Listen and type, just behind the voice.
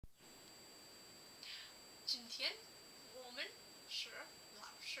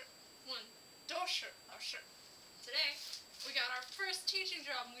teaching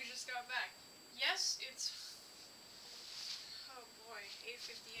job and we just got back. Yes, it's, oh boy,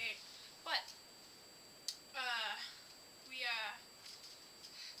 8:58. But, we,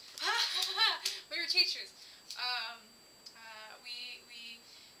 we were teachers.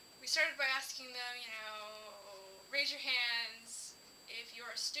 We started by asking them, you know, raise your hands if you're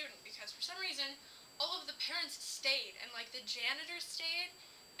a student, because for some reason, all of the parents stayed, and like the janitor stayed,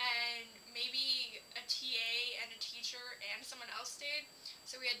 and maybe a TA and a teacher and someone else stayed.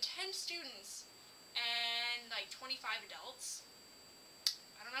 So we had 10 students and like 25 adults.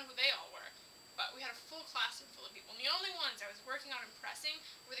 I don't know who they all were, but we had a full classroom full of people. And the only ones I was working on impressing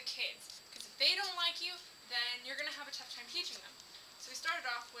were the kids, because if they don't like you, then you're going to have a tough time teaching them. So we started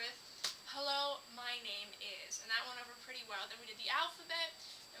off with, hello, my name is, and that went over pretty well. Then we did the alphabet,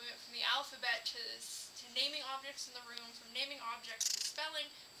 and we went from the alphabet to naming objects in the room, from naming objects to spelling,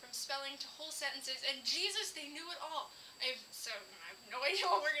 from spelling to whole sentences, and Jesus, they knew it all. I have no idea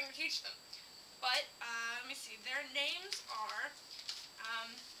what we're going to teach them. But, let me see, their names are,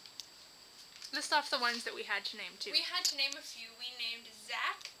 list off the ones that we had to name, too. We had to name a few. We named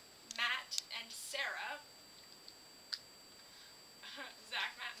Zach, Matt, and Sarah.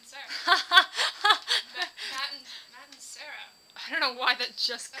 Zach, Matt, and Sarah. Matt and Sarah. I don't know why that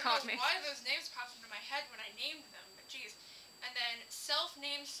just caught me. I don't know why those names popped into my head when I named them, but geez. And then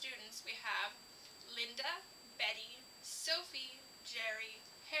self-named students, we have Linda, Betty, Sophie, Jerry,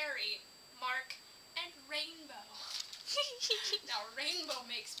 Harry, Mark, and Rainbow. Now, Rainbow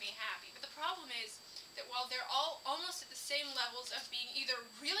makes me happy, but the problem is that while they're all almost at the same levels of being either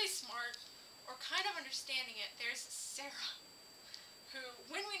really smart or kind of understanding it, there's Sarah, who,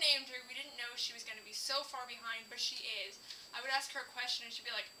 when we named her, we didn't know she was going to be so far behind, but she is. I would ask her a question and she'd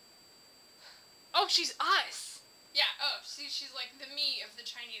be like, oh, she's us! Yeah, oh, she's like the me of the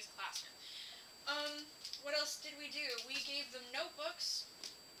Chinese classroom. What else did we do? We gave them notebooks.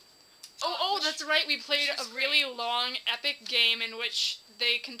 Oh, that's right, we played a really long, epic game in which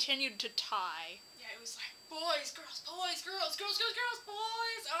they continued to tie. Yeah, it was like, boys, girls, boys, girls, girls, girls, girls,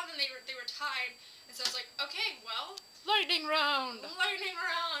 boys! Oh, and they were tied, and so I was like, okay, well... Lightning round! Lightning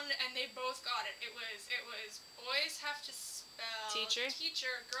round! And they both got it. It was, boys have to spell... Teacher,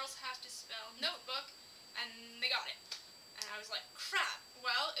 girls have to spell notebook, and they got it. And I was like, crap,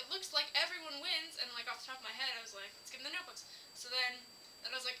 well, it looks like everyone wins, and like off the top of my head, I was like, let's give them the notebooks. So then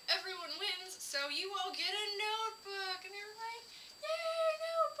I was like, everyone wins, so you all get a notebook, and they were like, yay,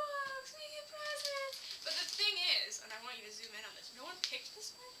 notebooks, we get presents. But the thing is, and I want you to zoom in on this, no one picked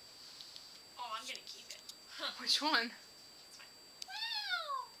this one? Oh, I'm gonna keep it. Huh. Which one? It's fine.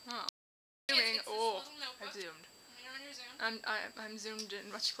 Wow! Oh. Zooming. It's oh, this little notebook. I zoomed. Let me know when you're zoomed. I'm zoomed in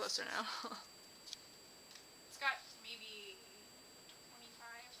much closer now. It's got maybe 25,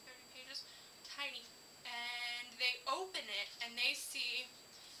 30 pages. Tiny. And they open it and they see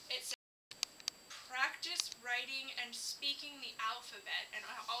it says practice writing and speaking the alphabet. And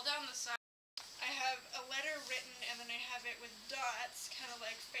all down the side I have a letter written and then I have it with dots kind of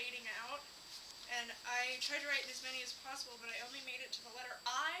like fading out. And I tried to write as many as possible, but I only made it to the letter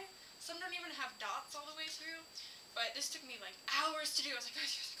I. Some don't even have dots all the way through, but this took me like hours to do. I was like,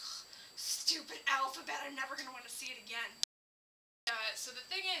 oh, stupid alphabet, I'm never going to want to see it again. So the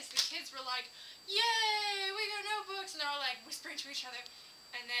thing is, the kids were like, yay, we got notebooks, and they're all like whispering to each other.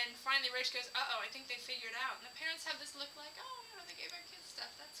 And then finally Rach goes, uh-oh, I think they figured out. And the parents have this look like, oh, you know, they gave our kids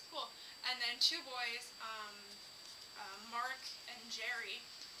stuff, that's cool. And then two boys, Mark and Jerry,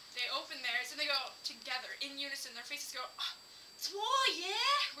 they open theirs and they go together in unison. Their faces go, "Swore,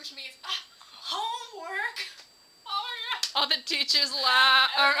 yeah," which means homework. Oh my god! All the teachers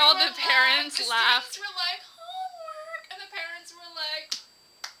laugh, or all the parents laughed. The students were like, homework, and the parents were like,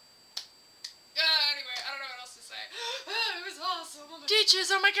 anyway, I don't know what else to say. It was awesome.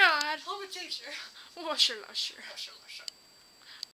 Teachers, oh my god! I'm a teacher. Washer, lusher. Washer, lusher.